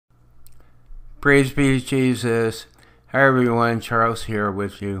Praise be to Jesus. Hi everyone, Charles here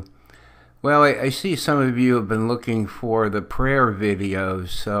with you. Well, I see some of you have been looking for the prayer videos,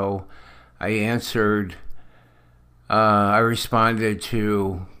 so I responded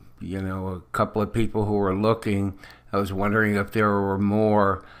to, a couple of people who were looking. I was wondering if there were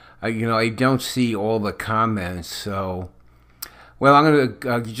more. I don't see all the comments, so... Well, I'm going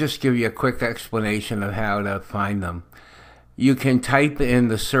to just give you a quick explanation of how to find them. You can type in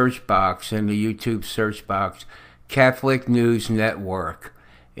the search box, in the YouTube search box, Catholic News Network.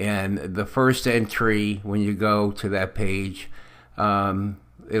 And the first entry, when you go to that page,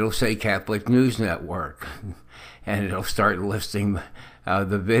 it'll say Catholic News Network. And it'll start listing the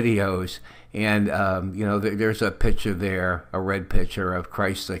videos. And, there's a picture there, a red picture of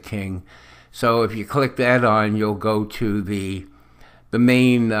Christ the King. So if you click that on, you'll go to the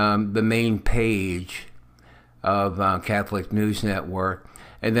main page of Catholic News Network,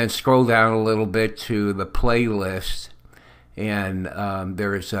 and then scroll down a little bit to the playlist, and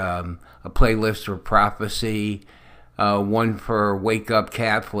there's a playlist for prophecy, one for Wake Up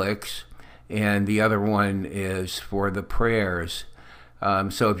Catholics, and the other one is for the prayers.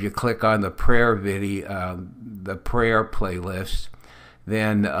 So if you click on the prayer the prayer playlist,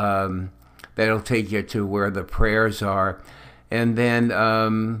 then that'll take you to where the prayers are. And then,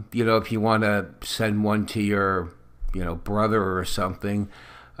 if you want to send one to your, brother or something,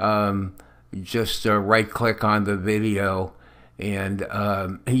 just right-click on the video, and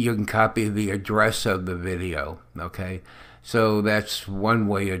you can copy the address of the video, okay? So that's one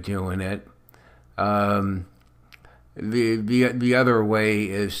way of doing it. The other way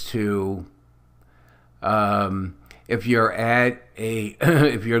is to, if you're at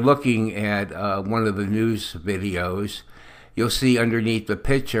if you're looking at one of the news videos, you'll see underneath the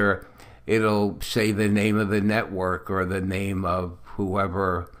picture, it'll say the name of the network or the name of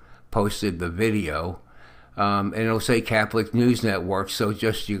whoever posted the video. And it'll say Catholic News Network, so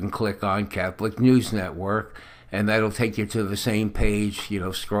just you can click on Catholic News Network, and that'll take you to the same page,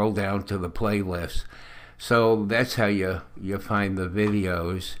 scroll down to the playlist. So that's how you find the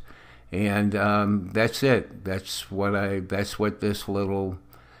videos. And that's it. That's what this little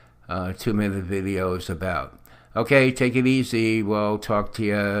 2-minute video is about. Okay, take it easy. We'll talk to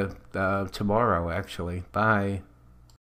you tomorrow, actually. Bye.